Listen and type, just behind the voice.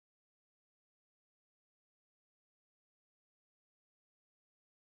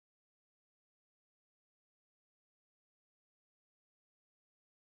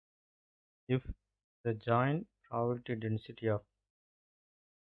if the joint probability density of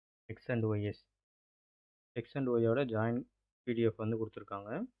x and y is x and y ஓட joint PDF வந்து கொடுத்துருக்காங்க.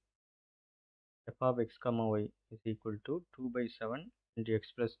 f of x, y is equal to 2/7 into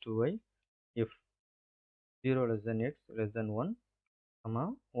x plus 2y if 0 less than x less than 1,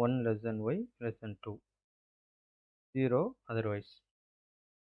 1 less than y less than 2, 0 otherwise.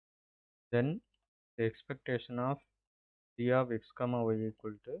 Then the expectation of g of x, y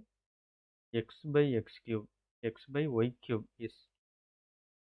equal to x by x cube, x by y cube is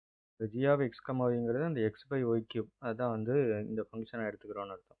g of x, yங்கிறது அந்த x by y cube அதான் வந்து இந்த ஃபங்க்ஷனை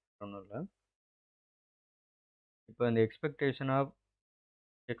எடுத்துக்கிறோன்னு அர்த்தம். ஒன்றும் இல்லை. இப்போ இந்த expectation of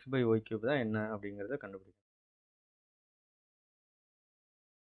x by y cube தான் என்ன அப்படிங்கிறத கண்டுபிடிக்கணும்.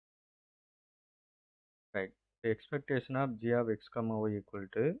 ரைட். இப்போ expectation of g of x, y equal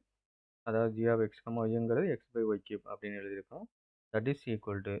to அதாவது g of x, yங்கிறது x by y cube அப்படின்னு எழுதியிருக்கோம். தட் இஸ்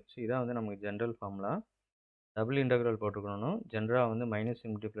ஈக்குவல் டு இதான் வந்து நமக்கு ஜென்ரல் ஃபார்முலா. டபுள் இன்டெக்ரல் போட்டுக்கணும். ஜென்ரலாக வந்து மைனஸ்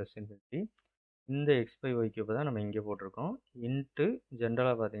இன்ஃபினிட்டி ப்ளஸ் இன்ஃபினிட்டி. இந்த எக்ஸ் பை ஒய் கியூப் தான் நம்ம இங்கே போட்டிருக்கோம். இன்ட்டு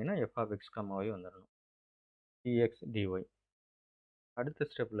ஜென்ரலாக பார்த்தீங்கன்னா எஃப் ஆஃப் எக்ஸ், ஒய் வந்துடணும். Dx dy. அடுத்த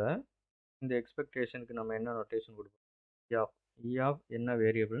ஸ்டெப்பில் இந்த எக்ஸ்பெக்டேஷனுக்கு நம்ம என்ன நோட்டேஷன் கொடுப்போம்? இ ஆஃப் என்ன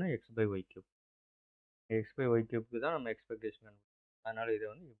வேரியபிள்னா X by Y cube. X by Y கியூப்க்கு தான் நம்ம எக்ஸ்பெக்டேஷன் கண்டுபிடிக்கணும். அதனால் இதை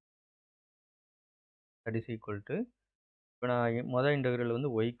வந்து தட் இஸ் ஈக்குவல் டு இப்போ நான் மொதல் இன்டெக்ரல் வந்து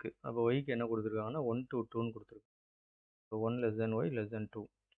ஒய்க்கு. அப்போ ஒய்க்கு என்ன கொடுத்துருக்காங்கன்னா 1 to 2ன்னு கொடுத்துருக்கோம். இப்போ 1 less than y less than 2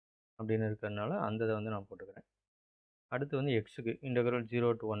 அப்படின்னு இருக்கிறதுனால அந்த இதை வந்து நான் போட்டுக்கிறேன். அடுத்து வந்து எக்ஸுக்கு இன்டெக்ரல் 0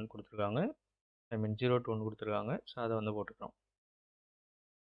 to 1 கொடுத்துருக்காங்க. 0 to 1 கொடுத்துருக்காங்க. ஸோ அதை வந்து போட்டுக்கிறோம்.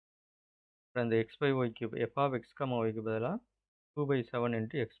 அப்புறம் இந்த X by Y cube F of X, ஒய்க்கு பதிலாக 2/7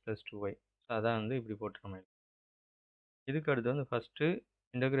 into x plus 2y. So அதான் வந்து இப்படி போட்டுருக்கோம். இதுக்கு அடுத்து வந்து first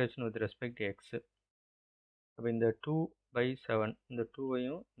integration with respect x. அப்போ இந்த 2/7 இந்த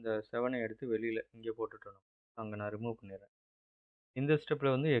 2வையும் இந்த 7ஐ எடுத்து வெளியில் இங்கே போட்டுட்டணும். அங்கே நான் ரிமூவ் பண்ணிடுறேன். இந்த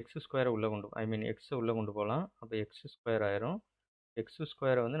ஸ்டெப்பில் வந்து எக்ஸ் ஸ்கொயரை உள்ளே எக்ஸை உள்ளே கொண்டு போகலாம். அப்போ எக்ஸ் ஸ்கொயர் ஆயிரும். எக்ஸ்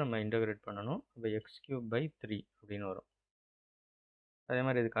ஸ்கொயரை வந்து நம்ம இன்டெகிரேட் பண்ணணும். அப்போ எக்ஸ் கியூப் பை 3 அப்படின்னு வரும். அதே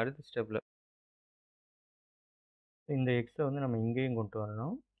மாதிரி இதுக்கு அடுத்த ஸ்டெப்பில் இந்த எக்ஸை வந்து நம்ம இங்கேயும் கொண்டு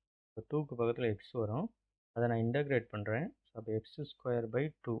வரணும். இப்போ 2க்கு பக்கத்தில் எக்ஸ் வரும். அதை நான் இன்டெகிரேட் பண்ணுறேன். அப்போ எக்ஸ் ஸ்கொயர் பை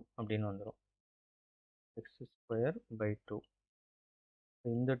 2 அப்படின்னு வந்துடும். X square by 2.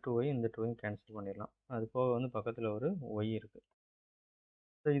 இந்த 2வையும் இந்த 2வையும் கேன்சல் பண்ணிடலாம். அது போக வந்து பக்கத்தில் ஒரு ஒய் இருக்குது.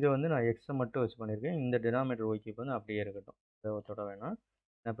 ஸோ இதை வந்து நான் எக்ஸை மட்டும் வச்சு பண்ணியிருக்கேன். இந்த டினாமினேட்டர் ஒய் கியூப் வந்து அப்படியே இருக்கட்டும். இதை தொட வேணாம்.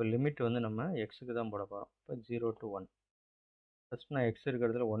 இப்போ லிமிட் வந்து நம்ம எக்ஸுக்கு தான் போட போகிறோம். இப்போ 0 to 1. ஃபஸ்ட் நான் எக்ஸ்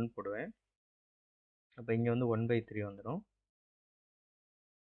இருக்கிறதுல 1 போடுவேன். அப்போ இங்கே வந்து 1/3 வந்துடும்.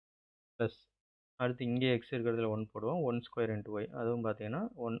 ப்ளஸ் அடுத்து இங்கே எக்ஸ் இருக்கிறதுல 1 போடுவோம். 1 ஸ்கொயர் இன்ட்டு ஒய். அதுவும் பார்த்தீங்கன்னா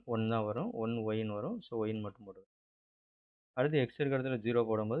 1 தான் வரும். 1 ஒய்ன்னு வரும். ஸோ ஒய்ன்னு மட்டும் போடுவேன். அடுத்து எக்ஸ் இருக்கிறதுல 0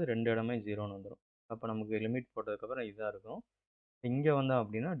 போடும்போது 2 இடமே 0ன்னு வந்துடும். அப்போ நமக்கு லிமிட் போட்டதுக்கப்புறம் இதாக இருக்கும். இங்கே வந்தோம்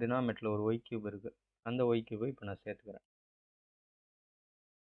அப்படின்னா டினாமினேட்டரில் ஒரு ஒய் கியூப் இருக்குது. அந்த ஒய் கியூபை இப்போ நான் சேர்த்துக்கிறேன்.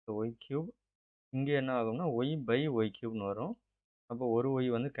 ஸோ ஒய் கியூப் இங்கே என்ன ஆகும்னா ஒய் பை ஒய் கியூப்னு வரும். அப்போ ஒரு ஒய்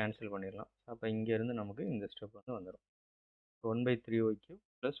வந்து கேன்சல் பண்ணிடலாம். அப்போ இங்கேருந்து நமக்கு இந்த ஸ்டெப் வந்து வந்துடும். 1/3 Y cube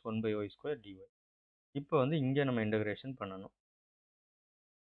plus 1/y square dy. இப்போ வந்து இங்கே நம்ம இன்டெகிரேஷன் பண்ணணும்.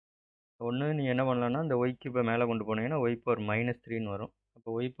 ஒன்று நீங்கள் என்ன பண்ணலான்னா இந்த ஒய் கியூப்பை மேலே கொண்டு போனீங்கன்னா ஒய் பவர் -3ன்னு வரும். அப்போ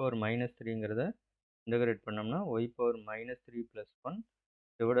ஒய் பவர் -3ங்கிறத இன்டெகிரேட் பண்ணோம்னா ஒய் பவர் -3 + 1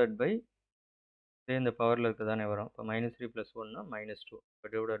 டிவைடட் பை இந்த பவரில் இருக்க தானே வரும். இப்போ -3 + 1னா -2. இப்போ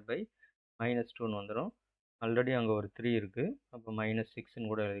டிவைடட் பை -2ன்னு வந்துடும். ஆல்ரெடி அங்கே ஒரு 3 இருக்குது. அப்போ -6ன்னு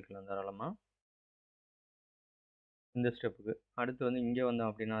கூட எழுதிக்கலாம் தாராளமாக இந்த ஸ்டெப்புக்கு. அடுத்து வந்து இங்கே வந்தோம்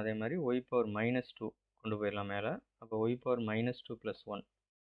அப்படின்னா அதே மாதிரி ஒய் பவர் -2 கொண்டு போயிடலாம் மேலே. அப்போ ஒய் பவர் -2 + 1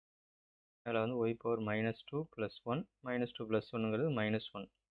 மேலே வந்து ஒய் பவர் -2 + 1 -2 + 1ங்கிறது -1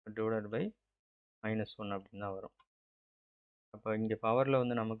 டிவைடட் பை -1 அப்படின்னு தான் வரும். அப்போ இங்கே பவரில்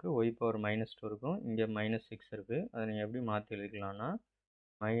வந்து நமக்கு ஒய் பவர் -2 இருக்கும். இங்கே -6 இருக்குது. அதை நீங்கள் எப்படி மாற்றி எழுதிக்கலாம்னா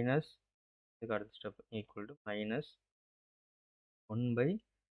இதுக்கு அடுத்த step equal to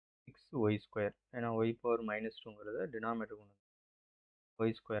 -1/6y square. ஏன்னா ஒய் பவர் -2ங்கிறத டினாமினேட்டர் கொண்டு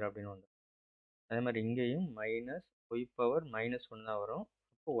ஒய் ஸ்கொயர் அப்படின்னு வந்துடும். அதே மாதிரி இங்கேயும் ஒய் பவர் -1 தான் வரும்.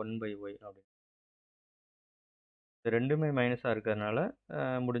 அப்போ 1/y அப்படின்னு. இது ரெண்டுமே மைனஸாக இருக்கிறதுனால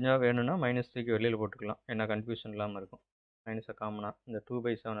முடிஞ்சால் வேணும்னா -3க்கு வெளியில் போட்டுக்கலாம். ஏன்னா கன்ஃபியூஷன் இல்லாமல் இருக்கும். மைனஸை காமனாக இந்த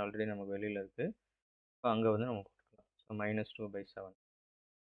 2/7 ஆல்ரெடி நமக்கு வெளியில் இருக்குது. இப்போ அங்கே வந்து நம்ம போட்டுக்கலாம். ஸோ -2/7.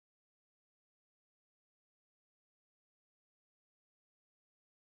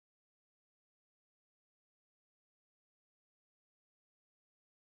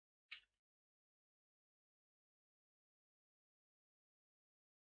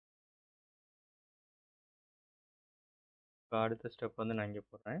 இப்போ அடுத்த ஸ்டெப் வந்து நான் இங்கே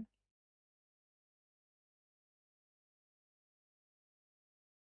போடுறேன்.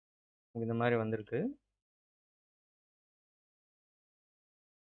 இந்த மாதிரி வந்திருக்கு.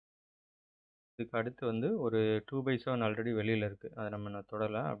 இதுக்கு அடுத்து வந்து ஒரு 2/7 ஆல்ரெடி வெளியில் இருக்குது, அதை நம்ம நான்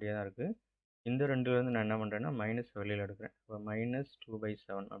தொடலை, அப்படியே தான் இருக்குது. இந்த ரெண்டுலேருந்து நான் என்ன பண்ணுறேன்னா மைனஸ் வெளியில் எடுக்கிறேன். இப்போ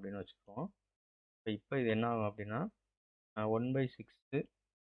 -2/7 அப்படின்னு வச்சுக்குவோம். இப்போ இது என்ன ஆகும் அப்படின்னா 1/6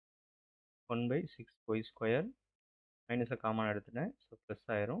 1/6y², மைனஸை காமன் எடுத்துட்டேன். ஸோ ப்ளஸ்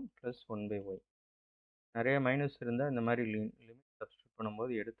ஆயிரும், ப்ளஸ் 1/y. நிறைய மைனஸ் இருந்தால் இந்த மாதிரி லிமிட் சப்ஸ்டியூட்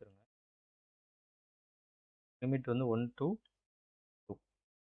பண்ணும்போது எடுத்துருங்க. லிமிட் வந்து 1 to 2,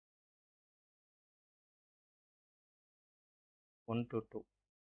 1 to 2.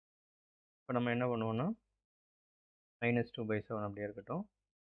 இப்போ நம்ம என்ன பண்ணுவோம்னா -2/7 அப்படியே இருக்கட்டும்.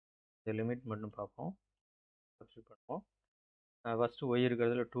 இந்த லிமிட் மட்டும் பார்ப்போம், சப்ஸ்டியூட் பண்ணுவோம். ஃபஸ்ட்டு ஒய்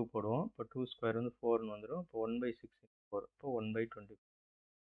இருக்கிறதுல 2 போடுவோம். இப்போ 2² வந்து 4ன்னு வந்துடும். இப்போ 1/6 4, இப்போ 1/24.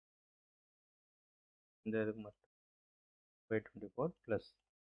 இந்த இதுக்கு மட்டும் 1/24 ப்ளஸ்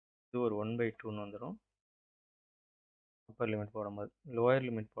இது ஒரு 1/2ன்னு வந்துடும். அப்பர் லிமிட் போடும்போது, லோயர்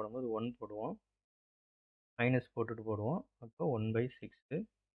லிமிட் போடும்போது 1 போடுவோம், மைனஸ் போட்டுட்டு போடுவோம். அப்போ 1/6.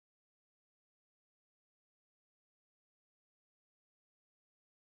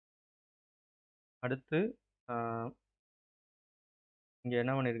 அடுத்து இங்கே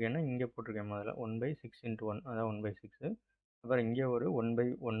என்ன பண்ணியிருக்கேன்னா இங்கே போட்டிருக்கேன் முதல்ல 1/6 × 1, அதான் 1/6. அப்புறம் இங்கே ஒரு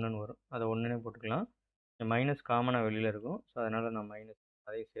 1/1ன்னு வரும், அதை 1னே போட்டுக்கலாம். மைனஸ் காமனாக வெளியில் இருக்கும், ஸோ அதனால் நான் மைனஸ்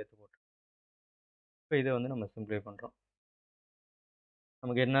அதையும் சேர்த்து போட்டுருக்கேன். இப்போ இதை வந்து நம்ம சிம்ப்ளை பண்ணுறோம்.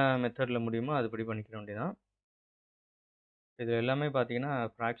 நமக்கு என்ன மெத்தடில் முடியுமோ அதுபடி பண்ணிக்க வேண்டியதான். இது எல்லாமே பார்த்தீங்கன்னா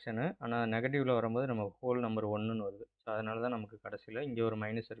ஃப்ராக்ஷனு, ஆனால் நெகட்டிவில் வரும்போது நம்ம ஹோல் நம்பர் 1ன்னு வருது. ஸோ அதனால தான் நமக்கு கடைசியில் இங்கே ஒரு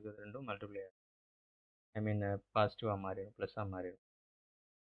மைனஸ் இருக்கிறது ரெண்டும் மல்டிப்ளை ஆகும், ஐ மீன் பாசிட்டிவாக மாறிடும், ப்ளஸ்ஸாக மாறிடும்.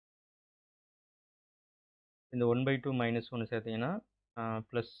 இந்த 1/2 -1 சேர்த்திங்கன்னா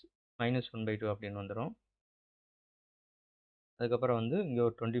ப்ளஸ் -1/2 அப்படின்னு வந்துடும். அதுக்கப்புறம் வந்து இங்கே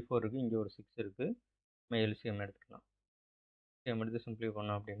ஒரு 24 இருக்குது, இங்கே ஒரு 6 இருக்குது. நம்ம எல்சிஎம் எடுத்துக்கலாம். எல்சிஎம் எடுத்து சிம்ப்ளை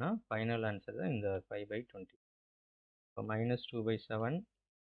பண்ணோம் அப்படின்னா ஃபைனல் ஆன்சர் தான் இந்த 5/20. இப்போ -2/7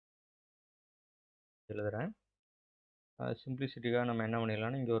 எழுதுகிறேன். சிம்பிளிசிட்டிக்காக நம்ம என்ன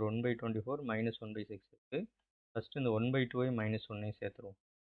பண்ணிடலாம்னா இங்கே ஒரு 1/24 -1/6 இருக்குது. ஃபஸ்ட்டு இந்த 1/2 -1 சேர்த்துருவோம்.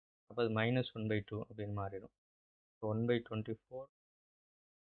 அப்போ அது -1/2 அப்படின்னு மாறிடும். இப்போ 1/24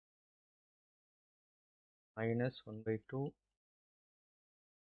 -1/2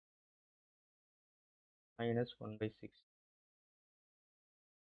 -1/6.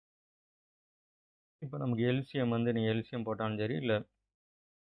 இப்போ நமக்கு எல்சிஎம் வந்து நீங்கள் எல்சிஎம் போட்டாலும் சரி, இல்லை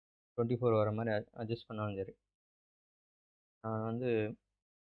 24 வர மாதிரி அட்ஜஸ்ட் பண்ணாலும் சரி. நான் வந்து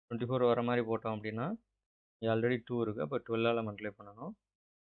 24 வர மாதிரி போட்டோம் அப்படின்னா இங்கே ஆல்ரெடி 2 இருக்குது, அப்போ 12ஆல் மல்டிப்ளை பண்ணணும்.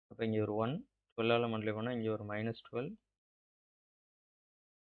 அப்போ இங்கே ஒரு 1, 12ஆல் மல்டிப்ளை பண்ணால் இங்கே ஒரு -12.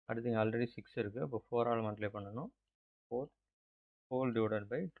 அடுத்து இங்கே ஆல்ரெடி 6 இருக்குது, அப்போ 4ஆல் மல்டிப்ளை பண்ணணும். 4 whole divided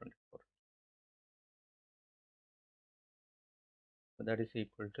by 24. So that is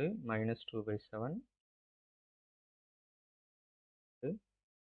equal to -2/7. 1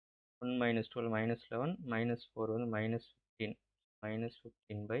 - 12 -11, -4 வந்து -15,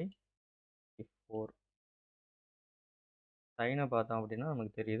 -15/4. சைனை பார்த்தோம் அப்படின்னா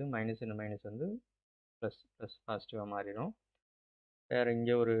நமக்கு தெரியுது மைனஸ் இந்த மைனஸ் வந்து ப்ளஸ் பாசிட்டிவாக மாறிடும். வேறு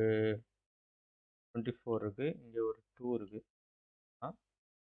இங்கே ஒரு 24 இருக்குது, இங்கே ஒரு 2 இருக்குது.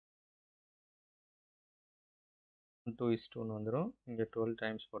 2:2 வந்துடும். இங்கே 12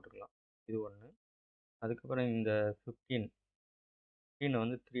 டைம்ஸ் போட்டுக்கலாம், இது ஒன்று. அதுக்கப்புறம் இந்த 15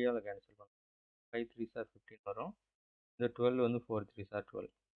 வந்து 3ஆல் கேன்சல் பண்ணணும். 5 3s are 15 வரும். இந்த 12 வந்து 4 3s are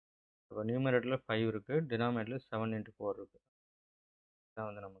 12. இப்போ நியூமரேட்டரில் 5 இருக்குது, டினாமினேட்டரில் 7 × 4 இருக்குது. இதான்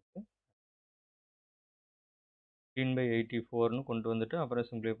வந்து நமக்கு 15/84ன்னு கொண்டு வந்துட்டு அப்புறம்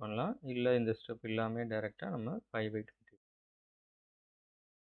சிம்ப்ளை பண்ணலாம். இல்லை இந்த ஸ்டெப் இல்லாமல் டைரெக்டாக நம்ம 5/20.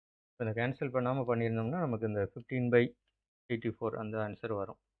 இப்போ இந்த கேன்சல் பண்ணாமல் பண்ணியிருந்தோம்னா நமக்கு இந்த 15/84 அந்த ஆன்சர்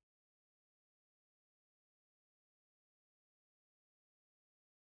வரும்.